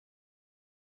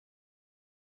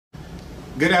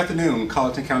Good afternoon,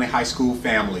 Colleton County High School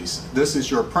families. This is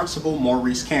your principal,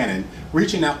 Maurice Cannon,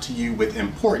 reaching out to you with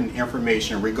important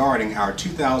information regarding our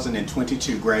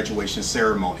 2022 graduation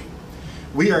ceremony.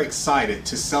 We are excited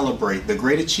to celebrate the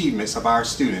great achievements of our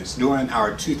students during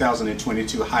our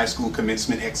 2022 high school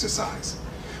commencement exercise.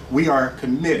 We are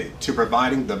committed to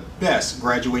providing the best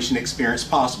graduation experience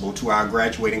possible to our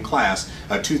graduating class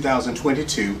of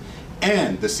 2022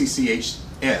 and the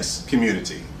CCHS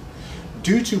community.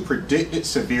 Due to predicted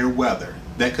severe weather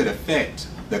that could affect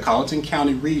the Colleton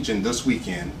County region this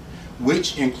weekend,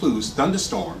 which includes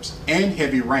thunderstorms and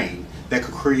heavy rain that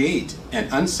could create an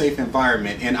unsafe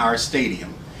environment in our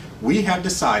stadium, we have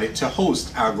decided to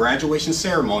host our graduation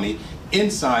ceremony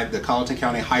inside the Colleton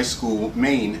County High School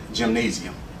main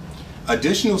gymnasium.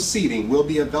 Additional seating will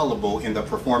be available in the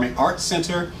Performing Arts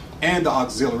Center and the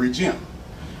auxiliary gym.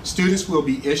 Students will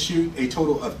be issued a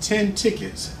total of 10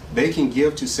 tickets they can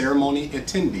give to ceremony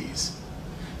attendees.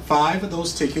 5 of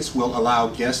those tickets will allow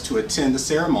guests to attend the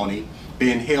ceremony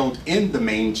being held in the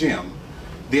main gym.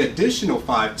 The additional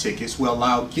 5 tickets will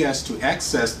allow guests to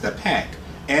access the PAC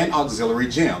and auxiliary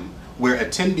gym, where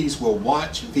attendees will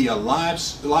watch via live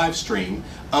stream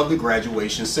of the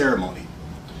graduation ceremony.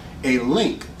 A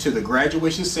link to the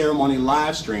graduation ceremony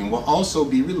live stream will also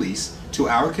be released to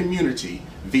our community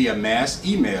via mass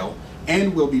email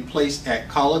and will be placed at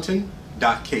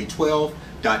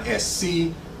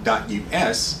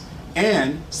colleton.k12.sc.us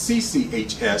and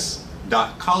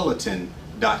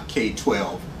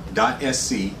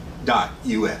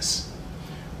cchs.colleton.k12.sc.us.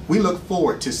 We look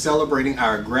forward to celebrating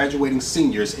our graduating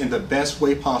seniors in the best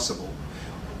way possible,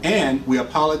 and we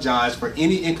apologize for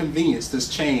any inconvenience this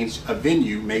change of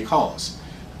venue may cause.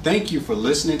 Thank you for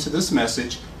listening to this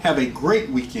message. Have a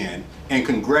great weekend, and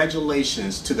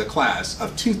congratulations to the class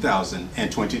of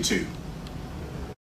 2022.